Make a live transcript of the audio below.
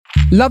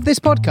Love this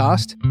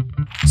podcast?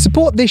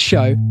 Support this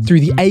show through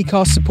the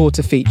Acast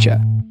supporter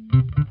feature.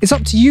 It's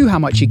up to you how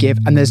much you give,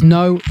 and there's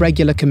no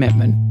regular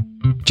commitment.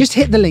 Just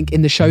hit the link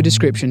in the show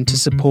description to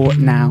support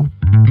now.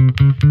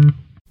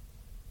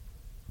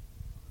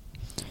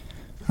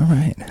 All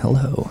right,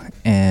 hello,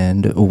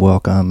 and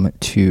welcome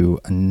to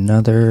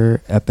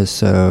another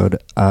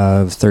episode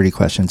of 30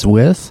 Questions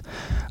With.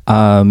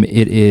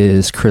 It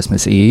is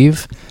Christmas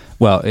Eve.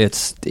 Well,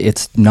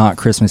 it's not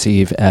Christmas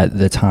Eve at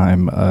the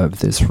time of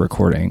this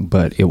recording,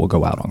 but it will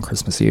go out on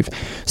Christmas Eve.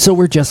 So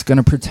we're just going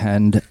to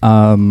pretend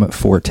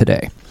for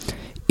today.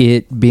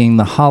 It being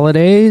the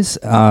holidays,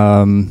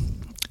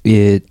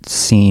 it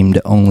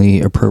seemed only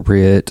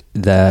appropriate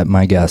that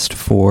my guest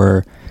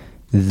for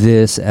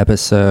this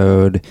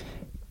episode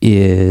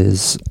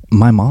is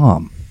my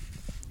mom.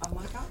 Oh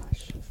my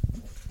gosh.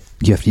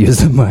 You have to use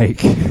the mic.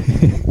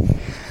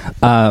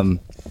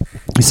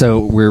 So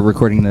we're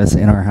recording this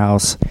in our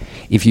house.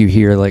 If you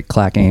hear like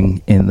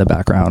clacking in the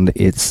background,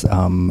 it's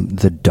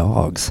the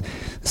dogs.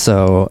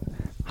 So,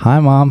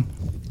 hi, Mom.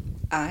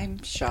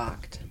 I'm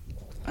shocked.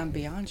 I'm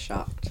beyond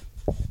shocked.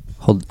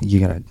 You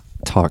gotta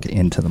talk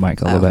into the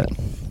mic a little bit.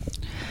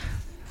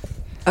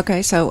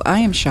 Okay, so I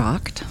am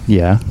shocked.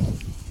 Yeah.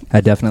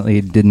 I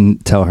definitely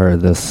didn't tell her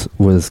this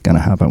was going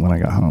to happen when I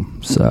got home.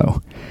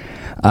 So,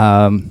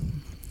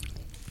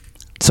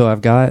 so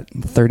I've got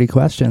 30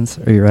 questions.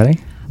 Are you ready?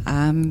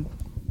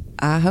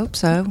 I hope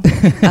so.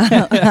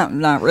 I'm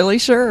not really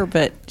sure,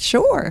 but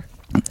sure.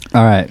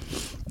 All right.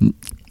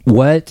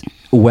 What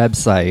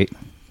website,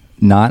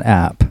 not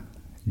app,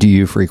 do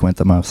you frequent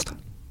the most?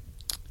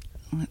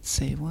 Let's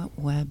see, what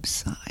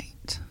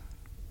website?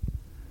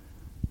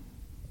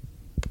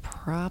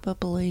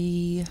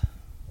 Probably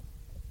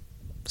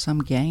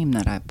some game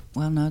that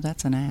well, no,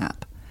 that's an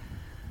app.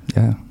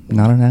 Yeah,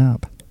 not an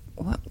app.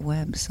 What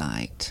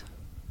website?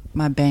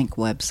 My bank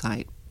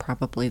website,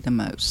 probably the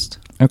most.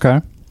 Okay.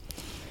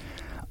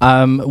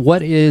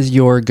 What is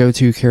your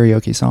go-to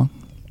karaoke song?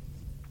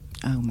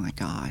 Oh my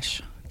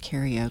gosh,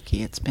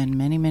 karaoke. It's been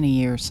many, many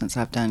years since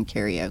I've done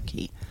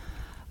karaoke.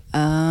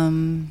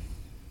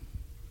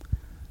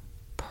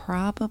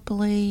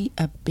 Probably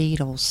a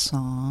Beatles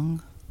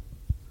song.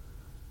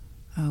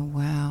 Oh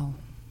wow.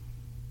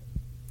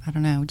 I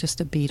don't know,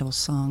 just a Beatles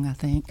song, I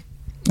think.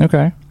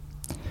 Okay.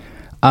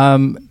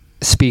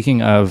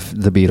 Speaking of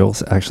the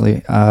Beatles,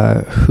 actually,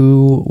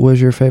 who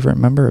was your favorite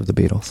member of the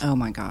Beatles? Oh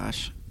my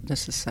gosh,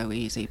 this is so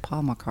easy.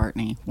 Paul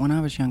McCartney. When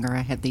I was younger,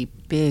 I had the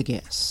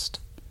biggest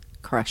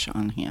crush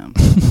on him.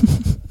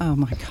 Oh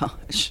my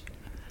gosh.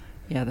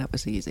 Yeah, that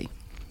was easy.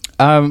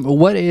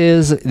 What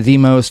is the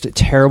most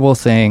terrible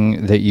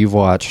thing that you've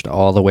watched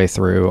all the way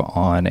through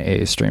on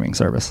a streaming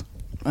service?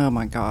 Oh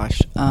my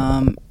gosh.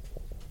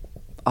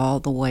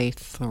 All the way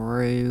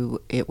through,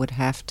 it would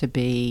have to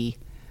be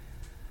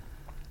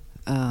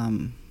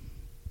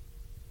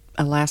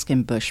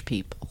Alaskan Bush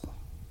People.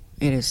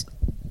 It's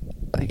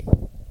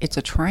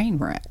a train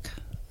wreck.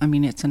 I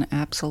mean, it's an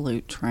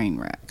absolute train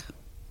wreck.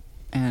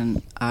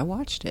 And I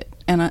watched it.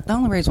 And the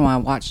only reason why I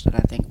watched it,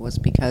 I think, was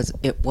because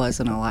it was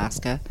in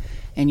Alaska,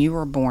 and you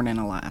were born in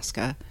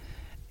Alaska.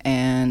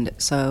 And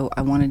so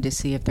I wanted to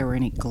see if there were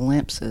any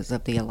glimpses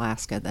of the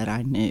Alaska that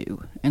I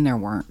knew, and there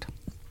weren't.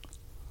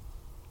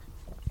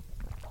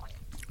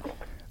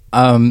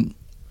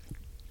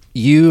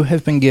 You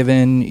have been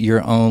given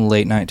your own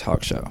late night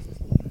talk show.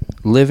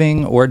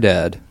 Living or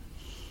dead,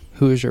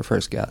 who is your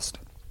first guest?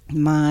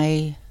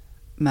 My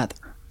mother.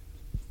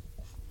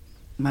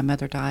 My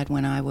mother died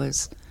when I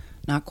was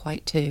not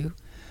quite 2,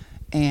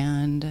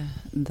 and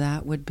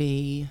that would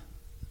be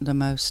the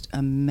most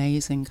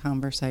amazing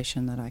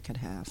conversation that I could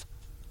have.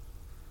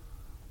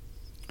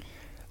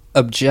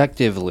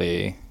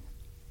 Objectively,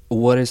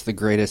 what is the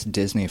greatest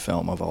Disney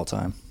film of all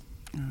time?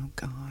 Oh,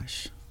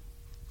 gosh.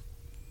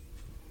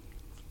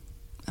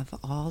 Of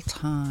all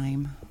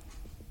time.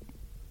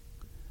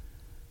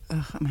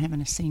 Ugh, I'm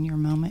having a senior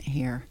moment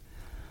here.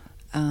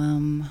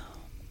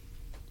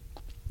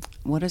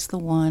 What is the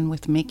one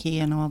with Mickey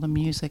and all the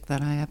music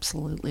that I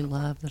absolutely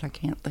love that I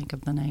can't think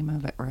of the name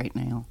of it right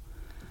now?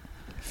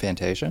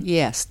 Fantasia?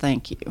 Yes,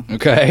 thank you.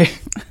 Okay.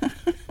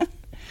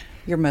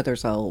 Your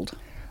mother's old.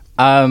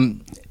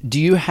 Do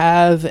you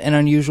have an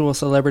unusual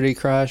celebrity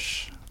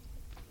crush?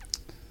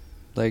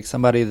 Like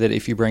somebody that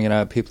if you bring it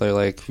up, people are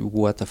like,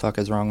 what the fuck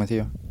is wrong with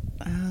you?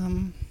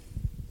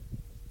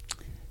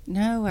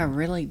 No, I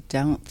really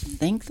don't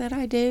think that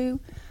I do.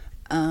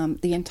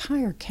 The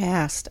entire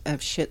cast of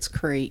Schitt's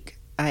Creek,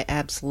 I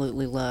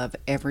absolutely love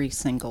every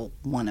single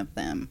one of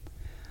them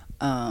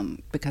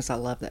because I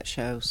love that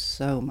show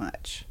so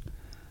much.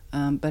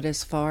 But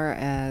as far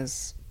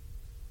as,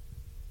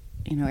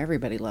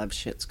 everybody loves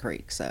Schitt's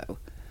Creek, so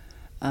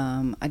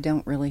I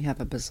don't really have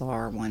a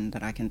bizarre one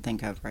that I can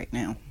think of right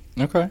now.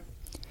 Okay.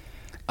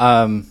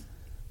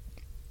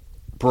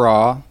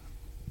 Bra,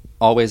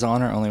 always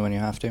on or only when you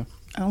have to?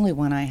 Only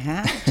when I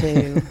have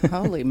to.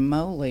 Holy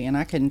moly. And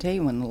I couldn't tell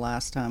you when the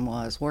last time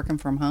was. Working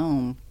from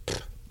home,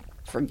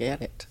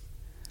 forget it.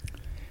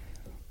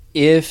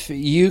 If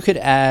you could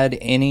add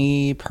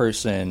any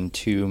person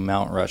to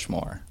Mount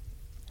Rushmore,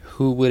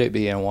 Who would it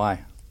be and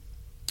why?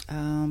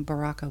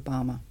 Barack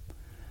Obama.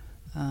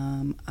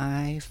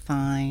 I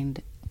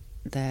find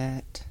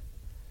that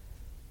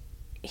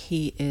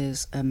he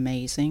is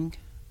amazing.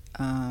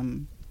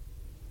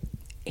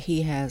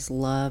 He has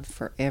love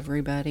for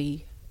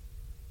everybody,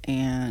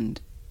 and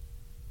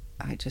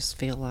I just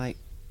feel like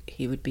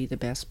he would be the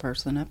best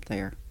person up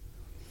there.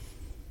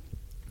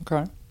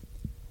 Okay.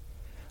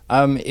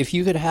 If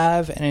you could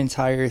have an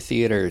entire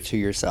theater to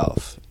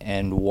yourself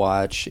and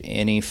watch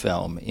any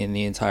film in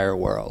the entire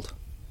world,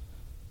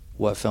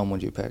 what film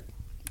would you pick?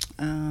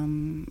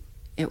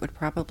 It would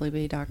probably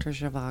be Dr.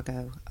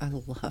 Zhivago. I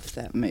love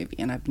that movie,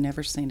 and I've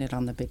never seen it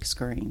on the big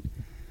screen.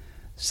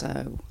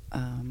 So,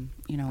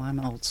 I'm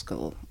old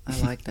school. I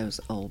like those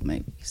old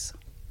movies.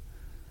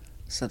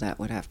 So that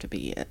would have to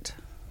be it.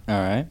 All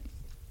right.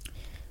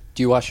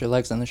 Do you wash your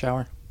legs in the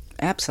shower?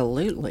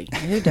 Absolutely.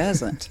 Who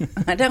doesn't?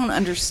 I don't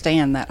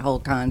understand that whole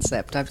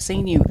concept. I've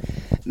seen you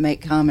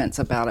make comments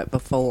about it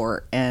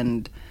before,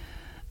 and,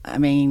 I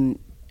mean,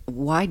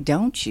 why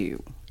don't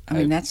you? I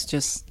mean, that's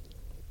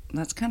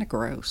kind of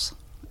gross,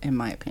 in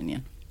my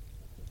opinion.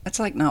 That's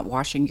like not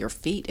washing your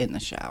feet in the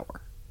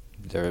shower.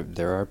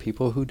 There are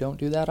people who don't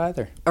do that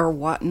either. Or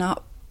what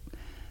not.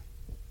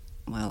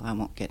 Well, I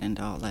won't get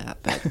into all that,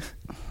 but,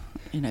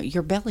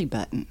 your belly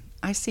button.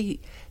 I see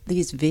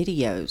these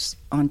videos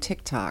on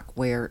TikTok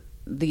where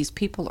these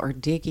people are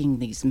digging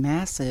these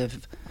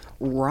massive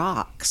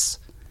rocks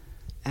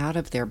out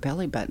of their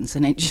belly buttons,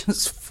 and it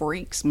just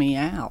freaks me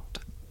out.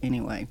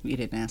 Anyway, you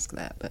didn't ask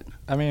that, but...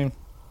 I mean...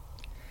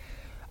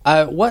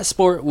 what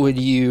sport would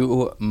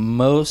you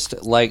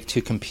most like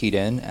to compete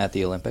in at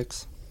the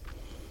Olympics?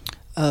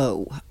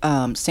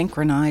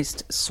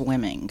 Synchronized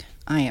swimming.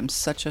 I am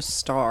such a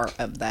star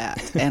of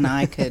that, and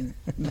I could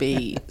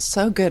be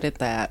so good at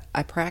that.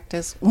 I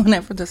practice,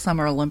 whenever the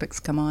Summer Olympics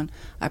come on,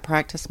 I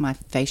practice my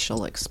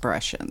facial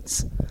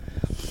expressions.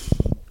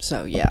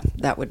 So, yeah,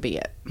 that would be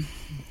it.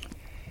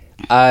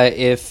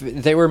 If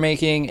they were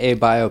making a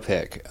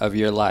biopic of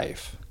your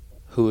life,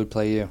 who would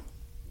play you?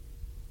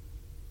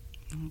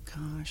 Oh,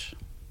 gosh.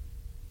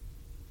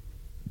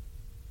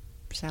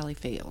 Sally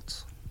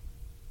Fields.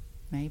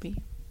 Maybe.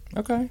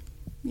 Okay.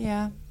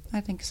 Yeah,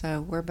 I think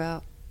so.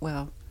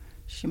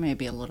 She may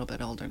be a little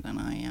bit older than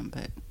I am,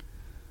 but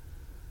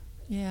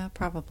yeah,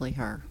 probably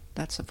her.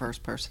 That's the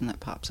first person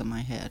that pops in my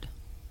head.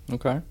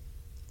 Okay.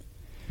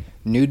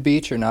 Nude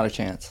beach or not a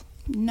chance?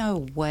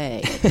 No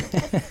way.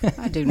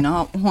 I do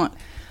not want...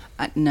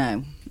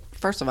 no.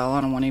 First of all,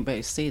 I don't want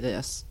anybody to see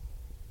this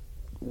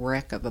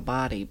wreck of a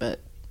body, but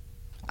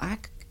I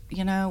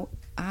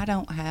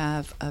don't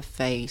have a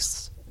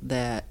face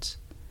that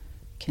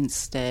can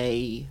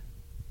stay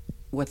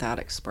without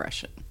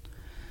expression.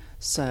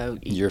 So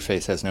your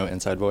face has no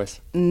inside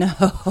voice? No,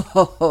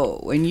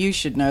 and you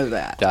should know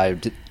that.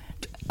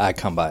 I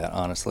come by it,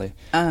 honestly.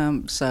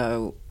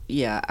 So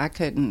yeah, I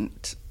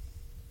couldn't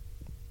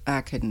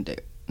do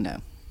it. No.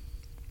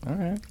 All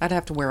right. I'd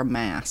have to wear a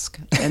mask,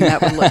 and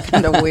that would look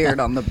kind of weird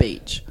on the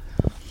beach.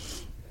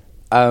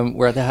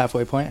 We're at the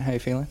halfway point. How you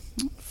feeling?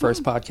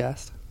 First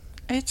podcast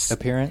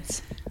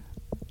appearance.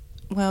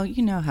 Well,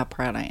 you know how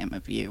proud I am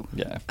of you,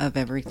 of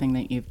everything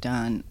that you've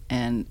done,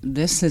 and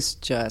this is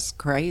just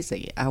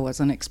crazy. I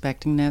wasn't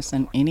expecting this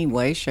in any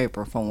way, shape,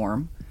 or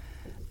form,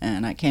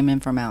 and I came in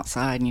from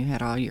outside, and you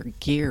had all your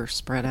gear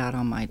spread out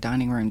on my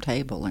dining room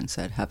table and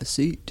said, "Have a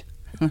seat."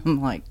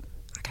 I'm like,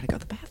 I gotta go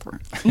to the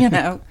bathroom,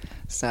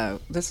 So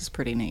this is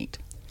pretty neat.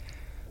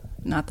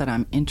 Not that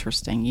I'm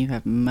interesting. You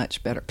have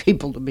much better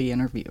people to be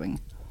interviewing.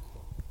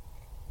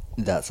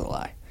 That's a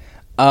lie.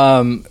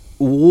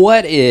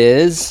 What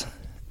is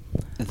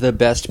the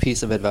best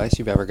piece of advice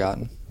you've ever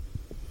gotten?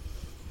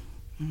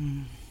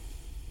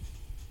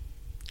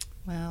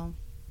 Well,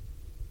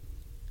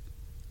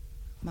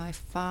 my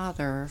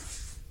father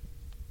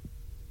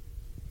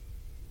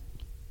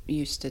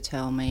used to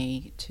tell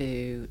me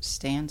to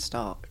stand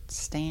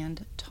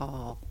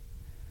tall,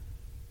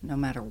 no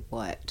matter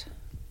what.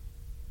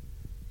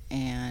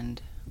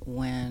 And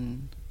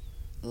when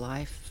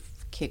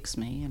life kicks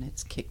me, and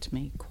it's kicked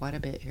me quite a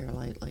bit here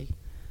lately,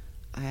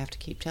 I have to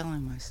keep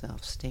telling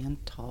myself,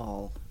 stand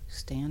tall,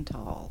 stand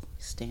tall,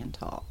 stand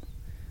tall.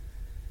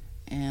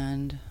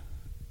 And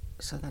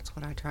so that's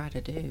what I try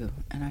to do.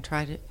 And I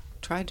tried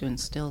to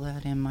instill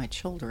that in my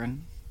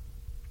children,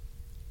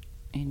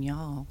 in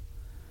y'all,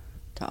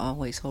 to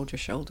always hold your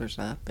shoulders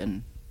up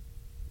and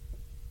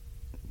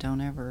don't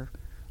ever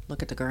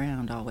look at the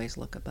ground, always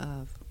look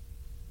above.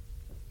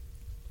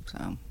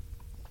 So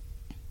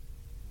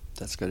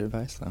that's good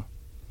advice, though.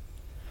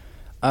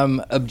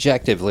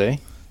 Objectively,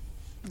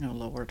 oh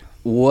Lord,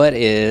 what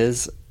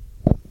is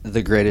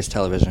the greatest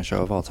television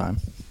show of all time?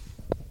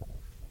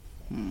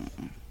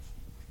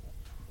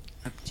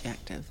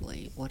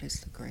 Objectively, what is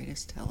the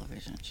greatest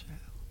television show?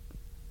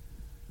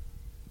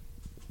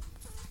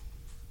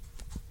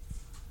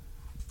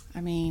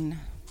 I mean,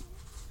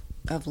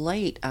 of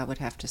late, I would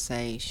have to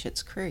say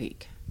Schitt's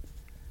Creek.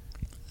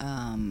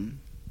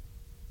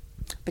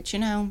 But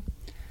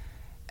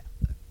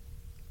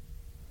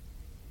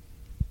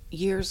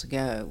years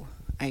ago,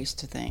 I used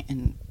to think,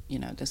 and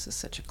this is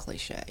such a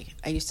cliche,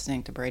 I used to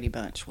think the Brady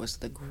Bunch was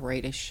the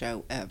greatest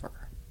show ever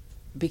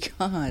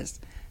because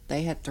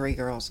they had 3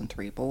 girls and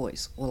 3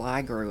 boys. Well,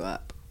 I grew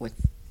up with,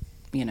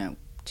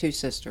 2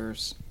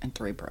 sisters and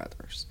 3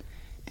 brothers.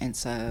 And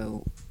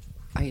so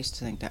I used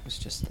to think that was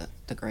just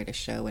the greatest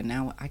show. And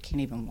now I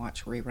can't even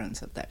watch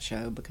reruns of that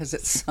show because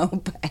it's so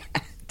bad.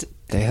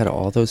 They had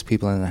all those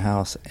people in the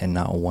house and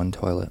not one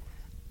toilet.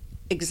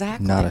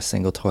 Exactly. Not a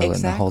single toilet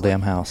in the whole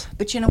damn house.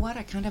 But you know what?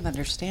 I kind of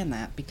understand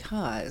that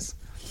because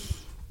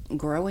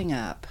growing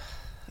up,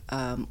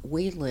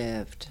 we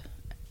lived...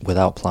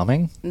 Without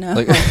plumbing?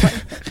 No.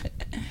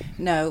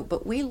 No,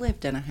 but we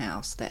lived in a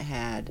house that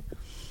had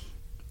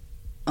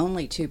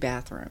only 2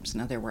 bathrooms.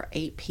 Now, there were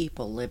 8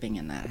 people living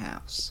in that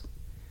house.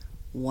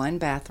 1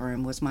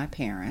 bathroom was my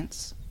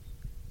parents,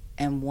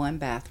 and 1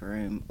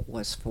 bathroom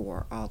was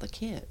for all the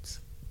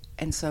kids.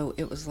 And so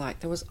it was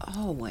like there was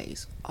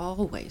always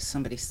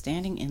somebody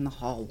standing in the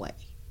hallway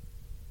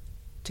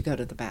to go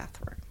to the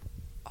bathroom.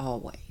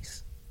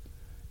 Always.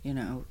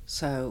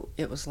 So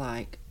it was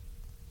like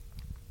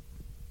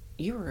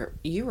you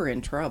were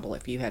in trouble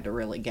if you had to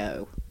really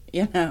go,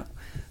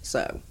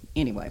 So,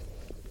 anyway.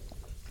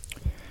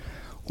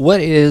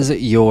 What is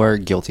your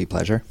guilty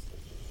pleasure?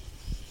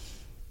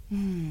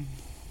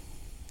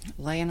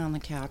 Laying on the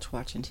couch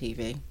watching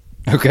TV.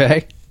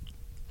 Okay.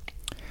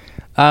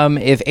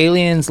 If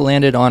aliens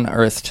landed on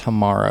Earth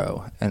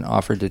tomorrow and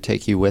offered to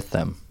take you with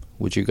them,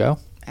 would you go?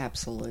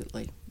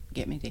 Absolutely.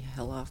 Get me the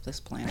hell off this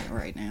planet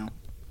right now.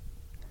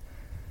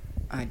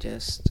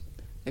 There's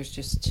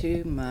just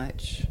too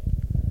much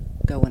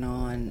going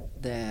on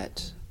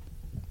that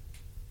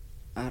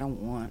I don't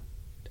want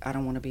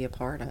to be a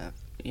part of,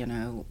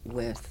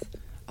 with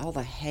all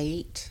the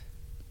hate.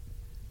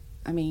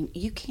 I mean,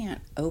 you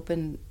can't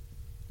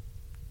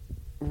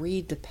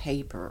read the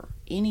paper,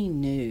 any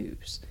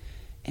news,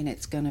 and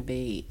it's going to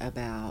be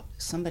about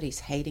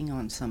somebody's hating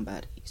on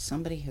somebody.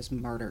 Somebody has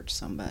murdered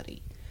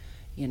somebody,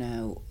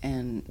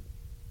 and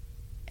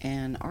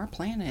our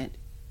planet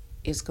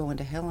is going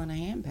to hell in a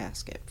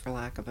handbasket, for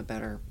lack of a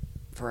better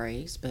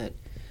phrase, but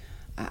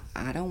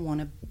I don't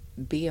want to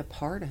be a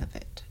part of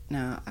it.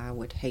 Now, I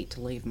would hate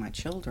to leave my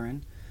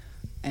children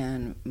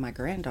and my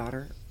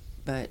granddaughter,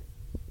 but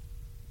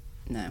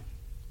no.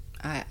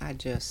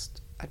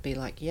 I'd be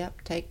like,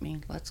 yep, take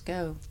me, let's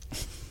go.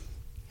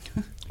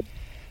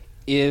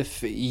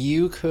 If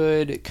you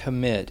could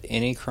commit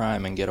any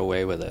crime and get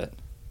away with it,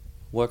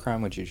 what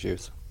crime would you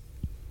choose?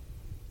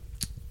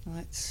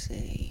 Let's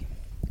see.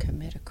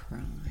 Commit a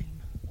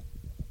crime.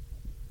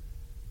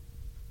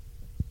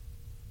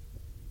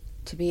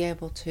 To be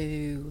able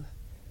to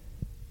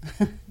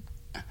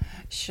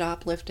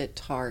shoplift at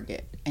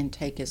Target and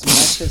take as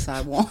much as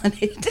I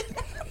wanted.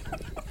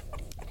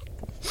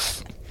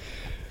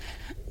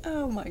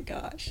 Oh my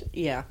gosh.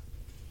 Yeah.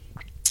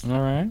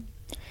 All right.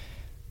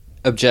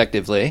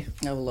 Objectively.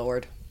 Oh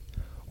Lord.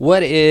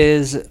 What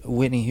is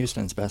Whitney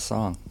Houston's best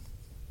song?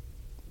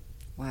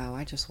 Wow,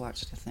 I just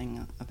watched a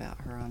thing about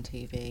her on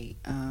TV.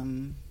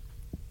 Oh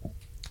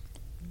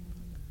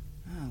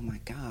my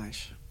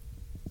gosh.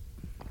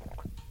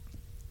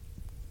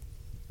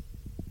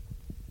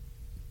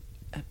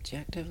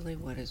 Objectively,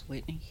 what is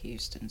Whitney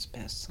Houston's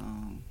best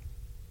song?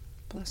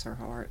 Bless her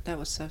heart. That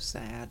was so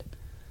sad.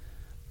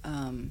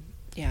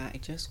 Yeah, I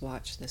just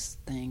watched this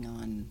thing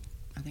on,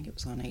 I think it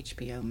was on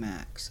HBO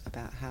Max,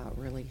 about how it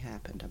really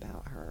happened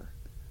about her.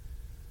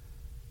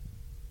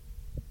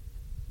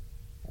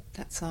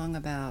 That song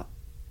about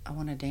I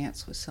Want to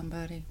Dance with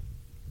Somebody.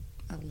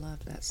 I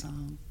love that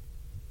song.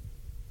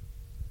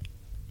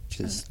 Which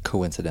is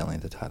coincidentally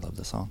the title of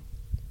the song.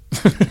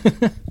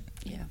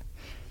 Yeah.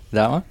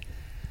 That one?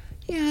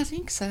 Yeah, I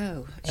think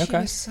so. She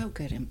Okay. was so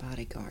good in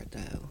Bodyguard,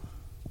 though.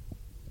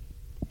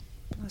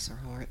 Bless her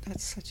heart.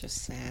 That's such a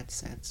sad,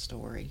 sad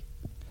story.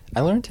 I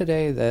learned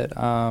today that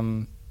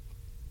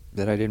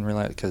that I didn't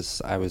realize,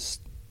 because I was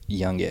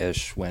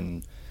youngish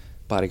when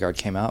Bodyguard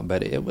came out,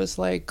 but it was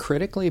like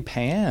critically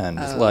panned.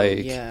 Oh,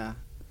 like, yeah.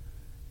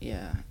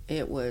 Yeah.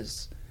 It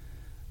was,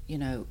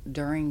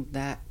 during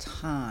that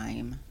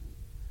time,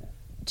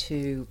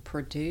 to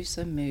produce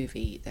a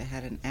movie that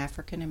had an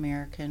African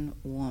American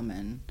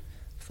woman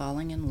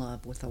falling in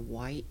love with a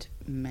white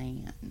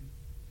man,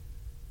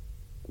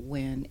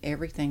 when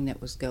everything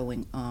that was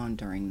going on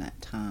during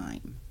that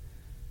time,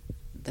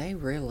 they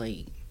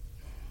really,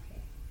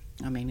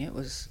 I mean, it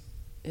was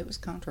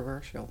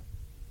controversial.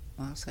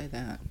 I'll say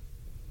that.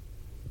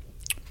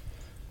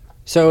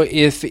 So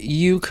if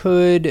you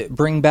could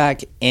bring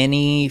back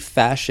any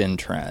fashion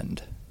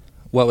trend,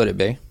 what would it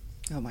be?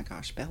 Oh my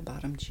gosh,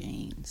 bell-bottom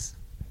jeans.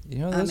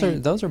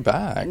 Those are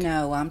back.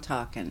 No, I'm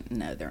talking,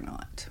 no, they're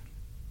not.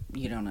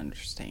 You don't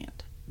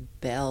understand.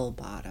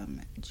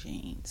 Bell-bottom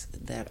jeans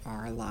that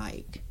are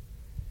like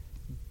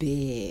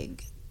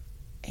big,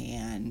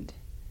 and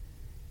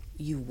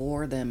you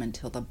wore them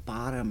until the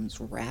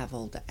bottoms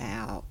raveled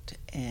out,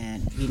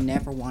 and you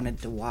never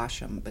wanted to wash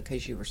them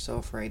because you were so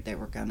afraid they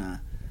were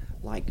gonna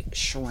like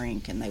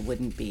shrink and they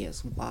wouldn't be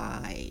as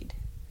wide.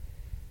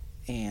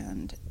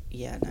 And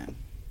yeah, no,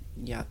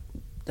 yeah,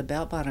 the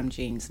bell-bottom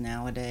jeans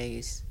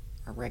nowadays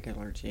are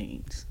regular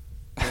jeans.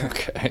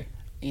 Okay.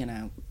 You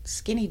know,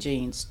 skinny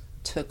jeans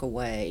took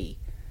away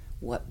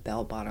what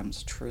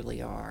bell-bottoms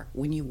truly are.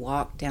 When you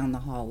walk down the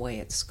hallway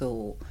at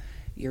school,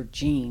 your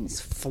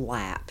jeans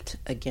flapped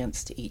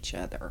against each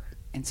other.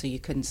 And so you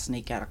couldn't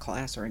sneak out of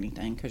class or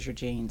anything because your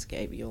jeans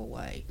gave you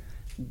away.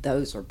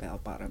 Those are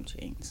bell-bottom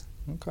jeans.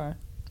 Okay.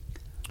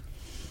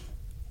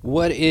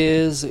 What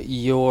is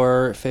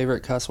your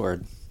favorite cuss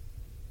word?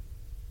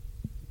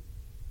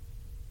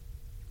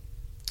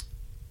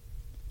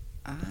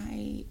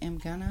 I am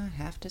gonna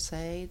have to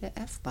say the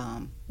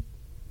F-bomb.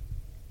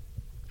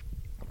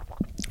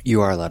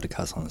 You are allowed to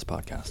cuss on this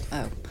podcast.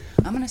 Oh,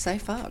 I'm gonna say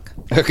fuck.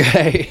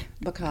 Okay.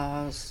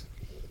 Because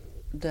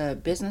the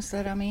business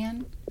that I'm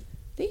in,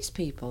 these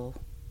people,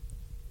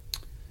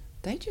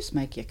 they just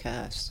make you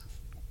cuss.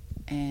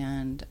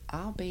 And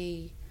I'll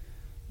be,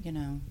 you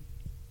know,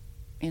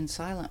 in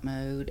silent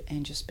mode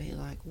and just be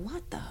like,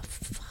 what the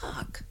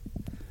fuck?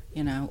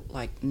 You know,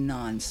 like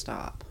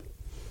nonstop.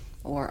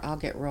 Or I'll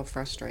get real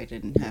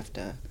frustrated and have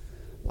to,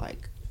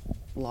 like,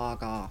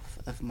 log off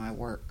of my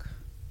work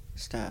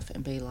stuff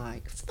and be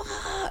like,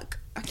 fuck,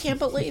 I can't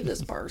believe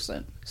this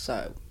person.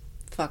 So,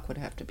 fuck would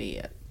have to be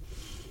it.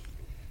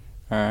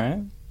 All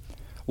right.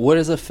 What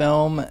is a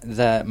film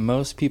that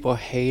most people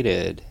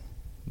hated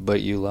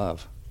but you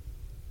love?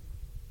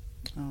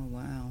 Oh,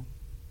 wow.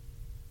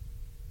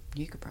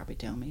 You could probably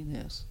tell me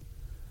this.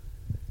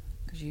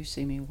 Because you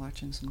see me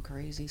watching some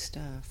crazy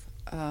stuff.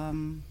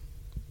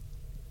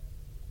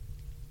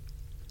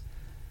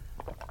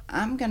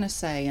 I'm going to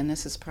say, and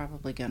this is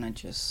probably going to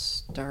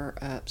just stir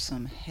up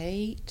some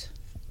hate,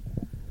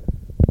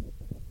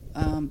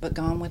 but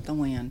Gone with the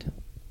Wind.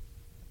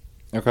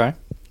 Okay.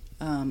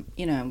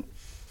 You know,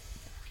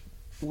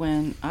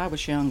 when I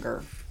was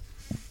younger,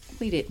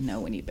 we didn't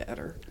know any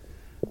better.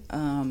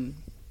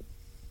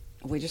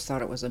 We just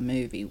thought it was a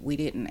movie. We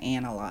didn't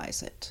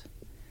analyze it.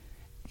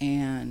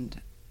 And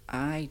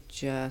I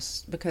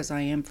just, because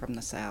I am from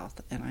the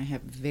South and I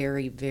have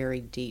very,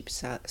 very deep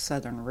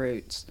Southern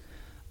roots,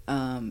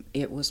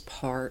 it was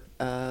part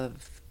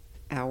of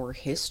our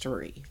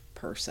history,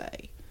 per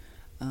se.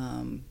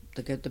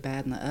 The good, the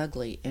bad, and the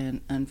ugly.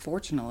 And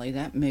unfortunately,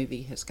 that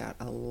movie has got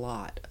a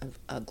lot of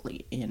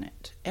ugly in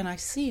it. And I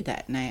see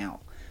that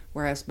now,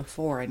 whereas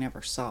before I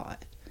never saw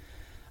it.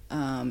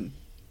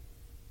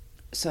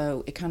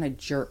 So it kind of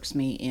jerks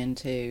me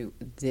into,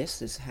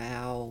 this is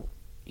how,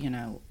 you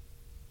know,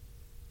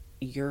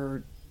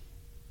 your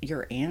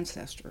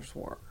ancestors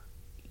were,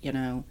 you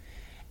know.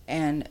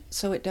 And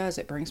so it does,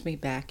 it brings me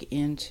back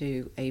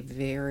into a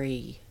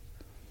very,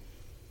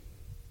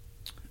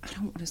 I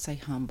don't want to say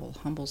humble.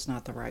 Humble's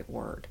not the right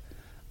word.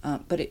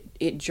 But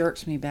it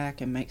jerks me back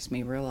and makes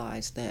me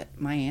realize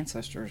that my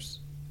ancestors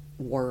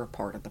were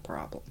part of the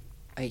problem.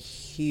 A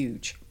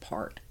huge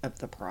part of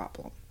the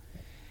problem.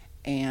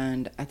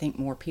 And I think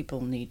more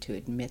people need to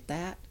admit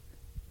that,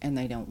 and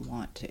they don't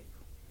want to.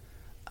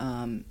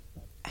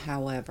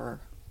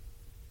 However,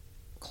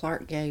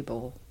 Clark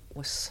Gable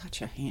was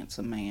such a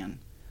handsome man.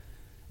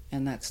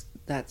 And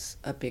that's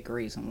a big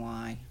reason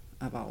why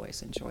I've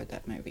always enjoyed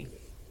that movie.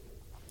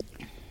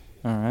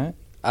 All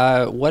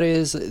right. What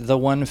is the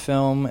one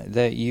film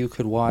that you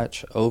could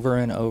watch over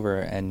and over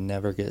and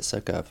never get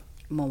sick of?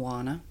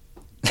 Moana.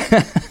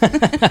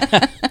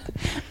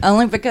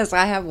 Only because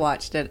I have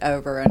watched it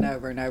over and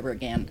over and over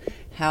again.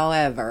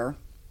 However,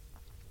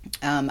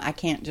 I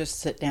can't just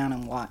sit down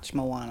and watch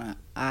Moana.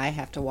 I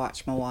have to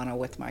watch Moana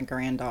with my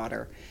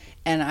granddaughter.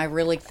 And I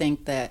really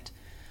think that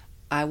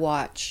I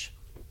watch,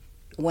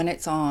 when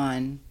it's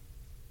on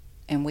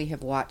and we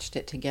have watched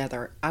it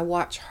together, I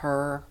watch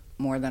her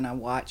more than I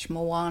watch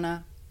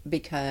Moana,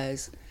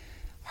 because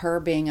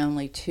her being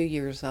only 2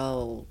 years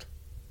old,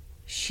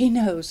 she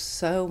knows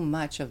so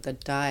much of the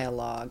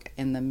dialogue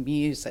and the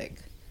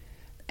music.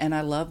 And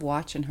I love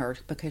watching her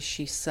because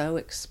she's so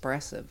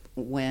expressive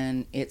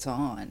when it's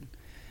on,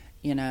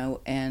 you know.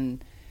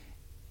 And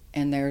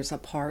there's a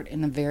part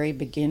in the very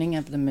beginning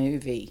of the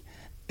movie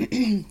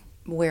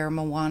where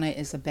Moana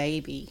is a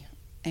baby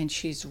and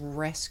she's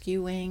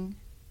rescuing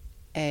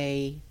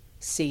a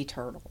sea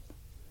turtle.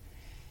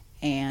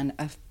 And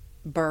a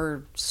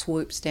bird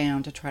swoops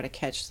down to try to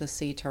catch the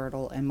sea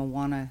turtle, and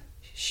Moana,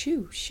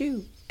 shoo,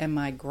 shoo. And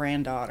my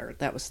granddaughter,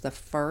 that was the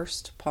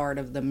first part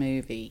of the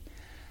movie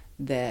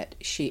that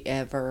she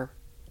ever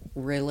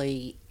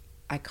really,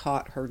 I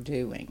caught her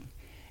doing.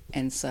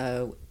 And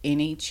so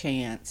any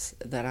chance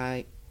that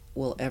I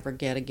will ever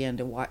get again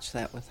to watch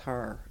that with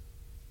her,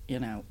 you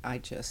know,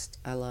 I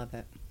love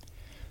it.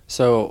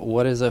 So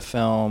what is a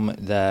film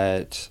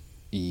that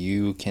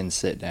you can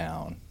sit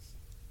down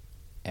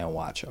and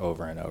watch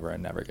over and over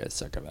and never get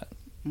sick of it?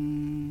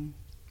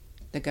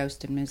 The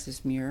Ghost of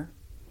Mrs. Muir,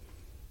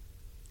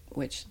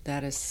 which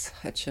that is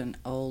such an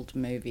old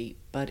movie,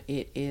 but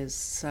it is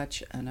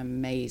such an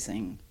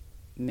amazing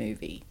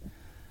movie.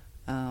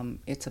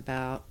 It's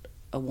about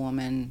a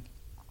woman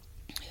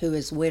who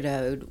is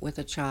widowed with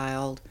a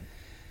child.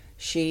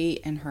 She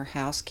and her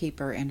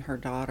housekeeper and her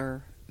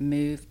daughter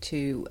moved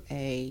to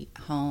a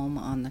home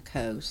on the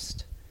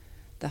coast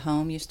The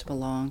home used to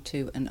belong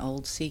to an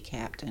old sea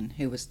captain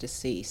who was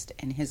deceased,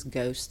 and his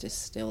ghost is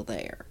still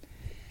there.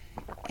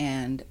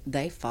 And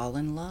they fall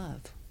in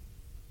love.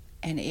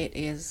 And it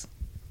is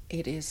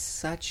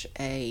such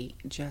a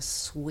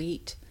just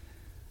sweet,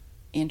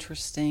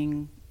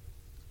 interesting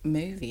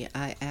movie.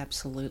 I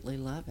absolutely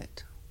love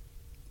it.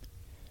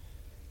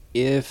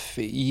 If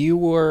you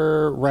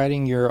were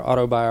writing your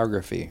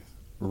autobiography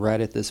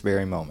right at this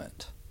very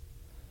moment,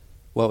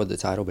 what would the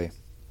title be?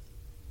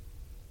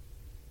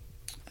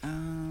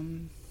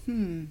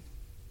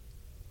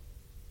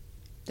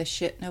 The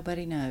Shit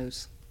Nobody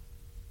Knows.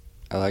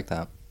 I like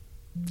that.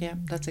 Yeah,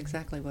 that's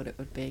exactly what it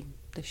would be.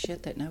 The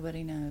shit that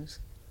nobody knows.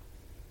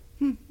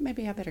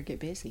 Maybe I better get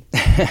busy.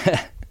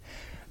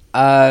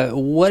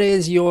 What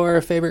is your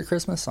favorite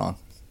Christmas song?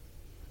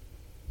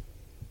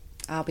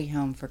 I'll Be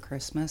Home for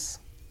Christmas.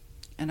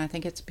 And I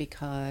think it's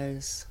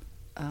because,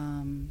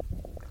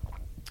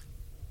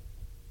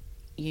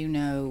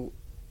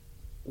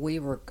 we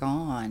were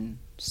gone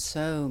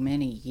so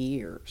many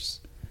years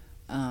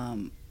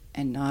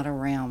and not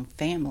around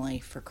family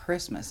for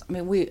Christmas. I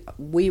mean,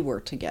 we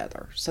were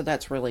together, so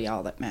that's really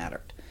all that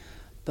mattered.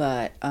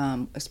 But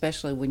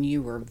especially when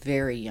you were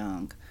very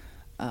young,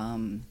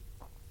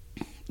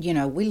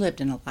 we lived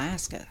in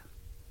Alaska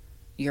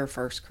your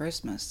first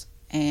Christmas,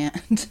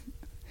 and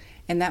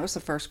that was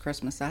the first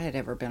Christmas I had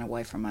ever been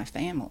away from my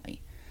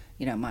family.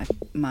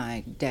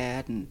 My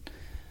dad and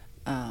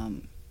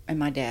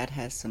my dad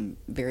has some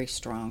very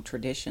strong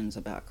traditions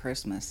about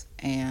Christmas,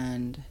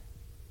 and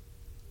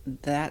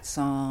that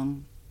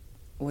song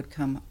would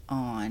come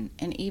on.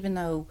 And even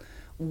though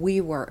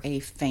we were a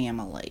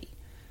family,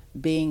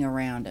 being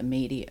around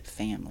immediate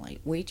family,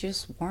 we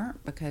just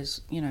weren't,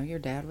 because your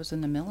dad was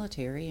in the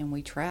military and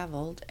we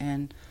traveled,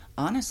 and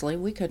honestly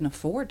we couldn't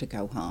afford to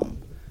go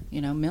home.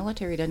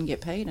 Military doesn't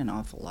get paid an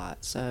awful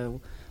lot,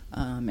 so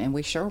and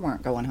we sure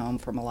weren't going home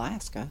from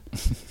Alaska.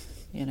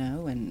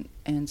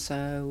 And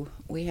so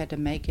we had to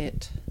make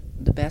it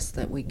the best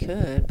that we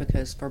could,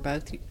 because for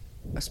both,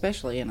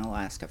 especially in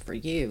Alaska for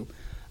you,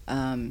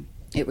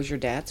 it was your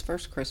dad's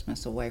first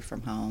Christmas away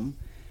from home,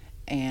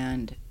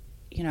 and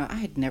I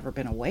had never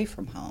been away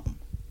from home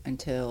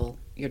until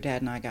your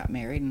dad and I got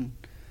married, and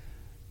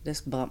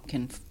this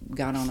bumpkin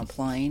got on a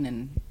plane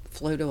and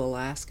flew to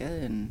Alaska,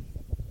 and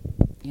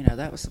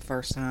that was the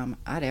first time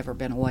I'd ever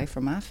been away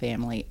from my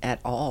family at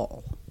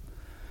all.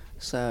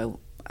 So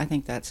I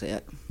think that's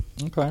it.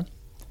 Okay.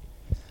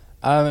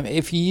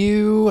 If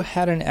you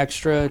had an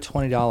extra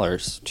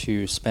 $20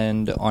 to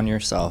spend on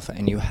yourself,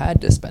 and you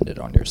had to spend it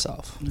on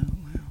yourself, oh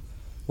wow,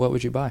 what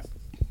would you buy?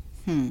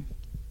 Well,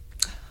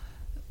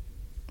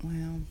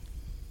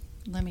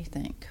 let me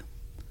think.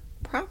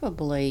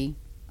 Probably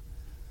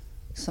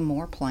some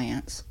more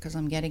plants, because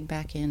I'm getting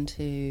back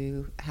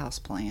into house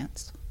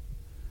plants.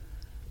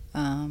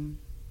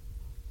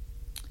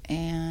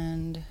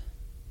 And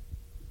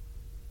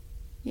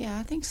yeah,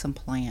 I think some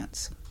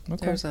plants.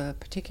 Okay. There's a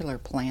particular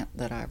plant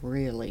that I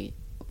really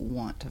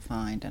want to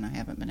find, and I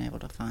haven't been able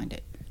to find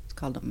it. It's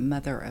called a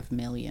Mother of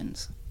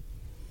Millions.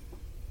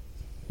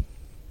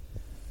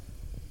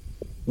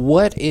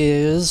 What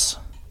is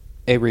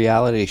a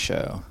reality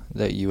show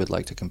that you would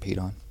like to compete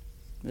on?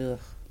 Ugh.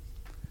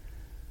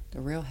 The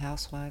Real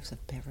Housewives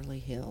of Beverly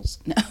Hills.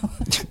 No.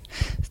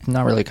 It's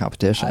not really a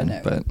competition, I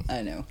know, but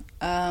I know.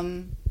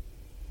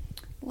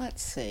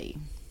 Let's see.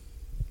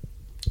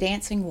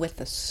 Dancing with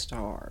the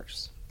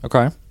Stars.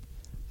 okay.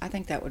 I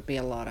think that would be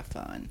a lot of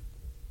fun.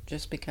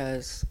 Just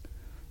because,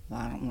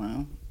 I don't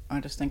know.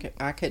 I just think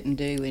I couldn't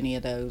do any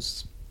of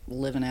those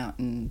living out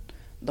in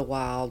the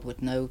wild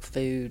with no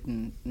food,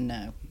 and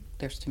no,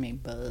 there's too many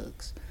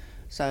bugs.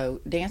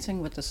 So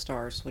Dancing with the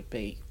Stars would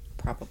be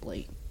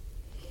probably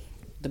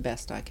the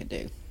best I could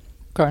do.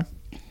 Okay.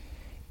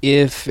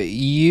 If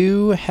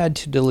you had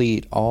to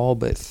delete all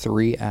but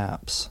 3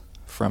 apps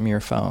from your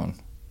phone,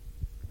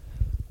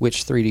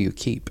 which 3 do you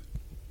keep?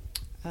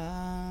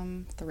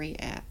 3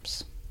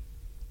 apps.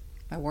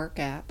 My work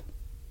app.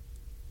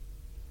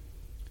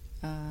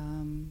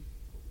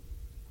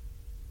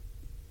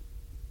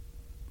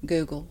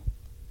 Google.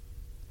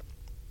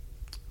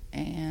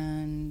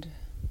 And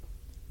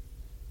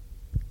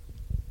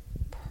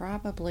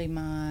probably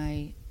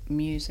my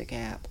music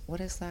app.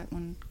 What is that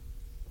one?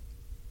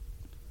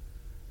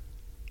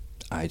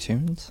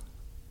 iTunes?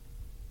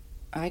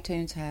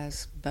 iTunes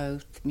has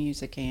both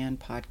music and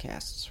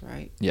podcasts,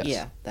 right? Yes.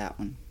 Yeah, that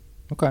one.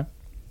 Okay.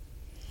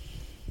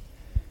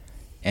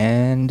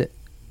 And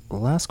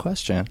last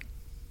question.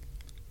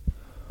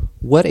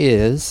 What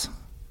is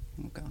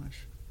Oh,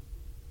 gosh.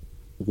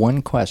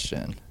 one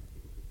question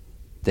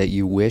that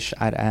you wish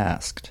I'd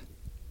asked,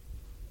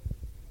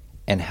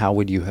 and how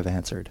would you have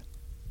answered?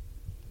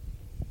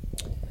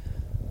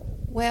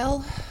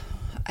 Well,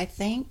 I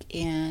think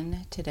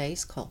in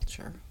today's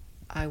culture,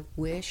 I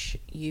wish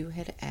you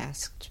had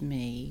asked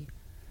me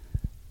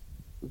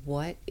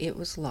what it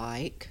was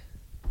like,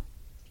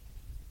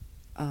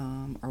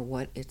 or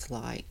what it's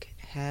like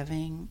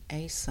having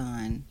a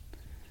son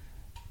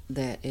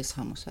that is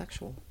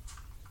homosexual.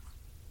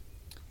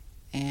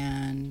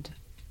 And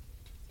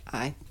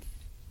I,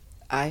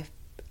 I,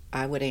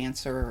 I would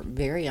answer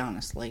very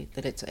honestly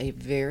that it's a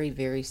very,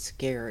 very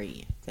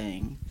scary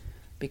thing,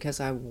 because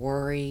I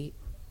worry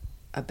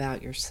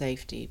about your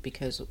safety,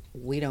 because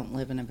we don't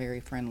live in a very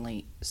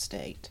friendly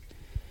state.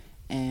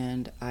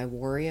 And I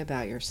worry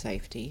about your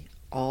safety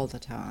all the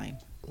time,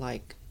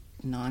 like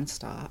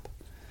nonstop.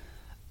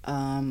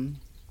 And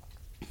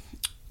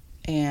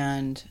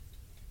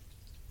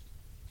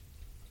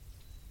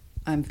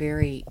I'm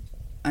very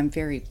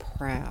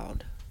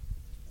proud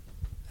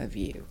of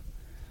you.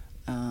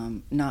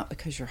 Not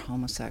because you're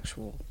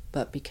homosexual,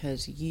 but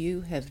because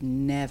you have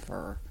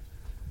never,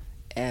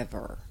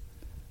 ever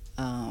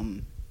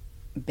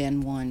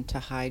been one to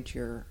hide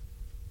your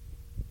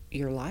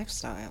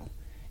lifestyle.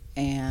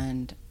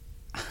 And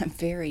I'm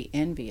very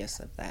envious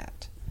of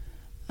that,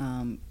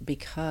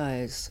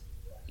 because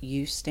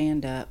you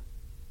stand up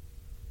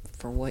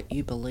for what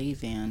you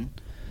believe in,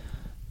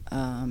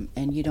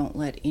 and you don't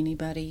let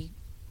anybody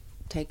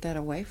take that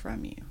away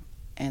from you.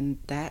 And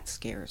that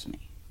scares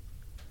me.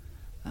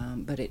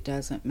 But it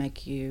doesn't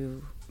make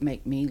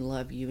me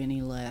love you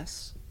any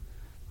less.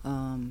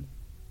 I'm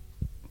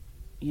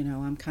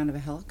kind of a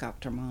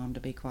helicopter mom, to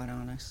be quite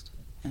honest.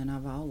 And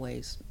I've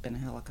always been a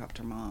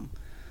helicopter mom.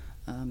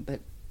 But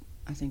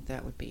I think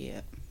that would be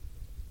it.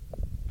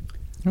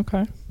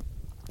 Okay.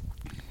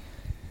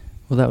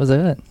 Well, that was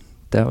it.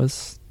 That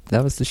was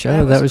the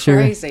show. That was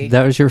crazy.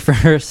 That was your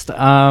first.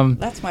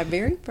 That's my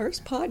very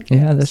first podcast.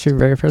 Yeah, that's your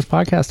very first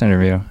podcast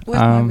interview with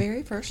my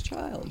very first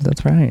child.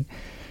 That's right.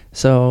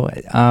 So,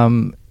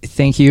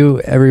 thank you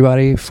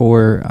everybody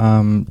for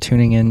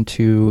tuning in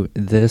to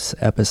this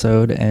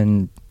episode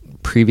and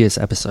previous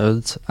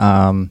episodes.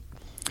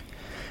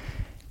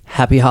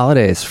 Happy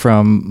holidays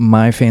from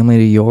my family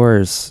to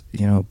yours.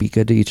 Be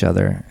good to each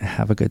other.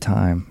 Have a good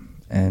time.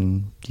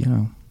 And,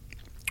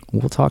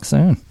 we'll talk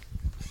soon.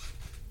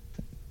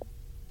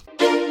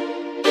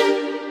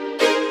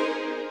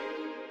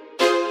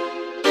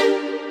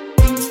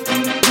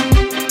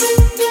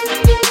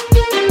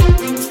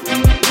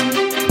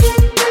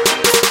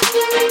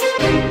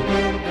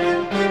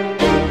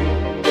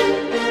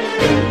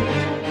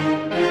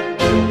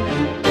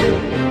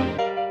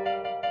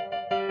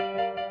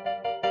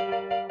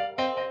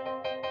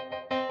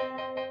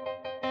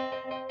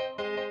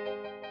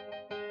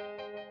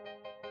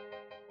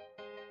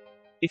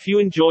 If you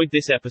enjoyed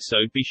this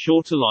episode, be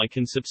sure to like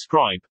and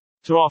subscribe.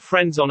 To our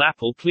friends on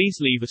Apple, please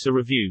leave us a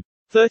review.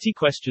 30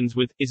 Questions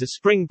With is a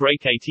Spring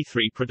Break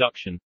 83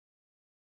 production.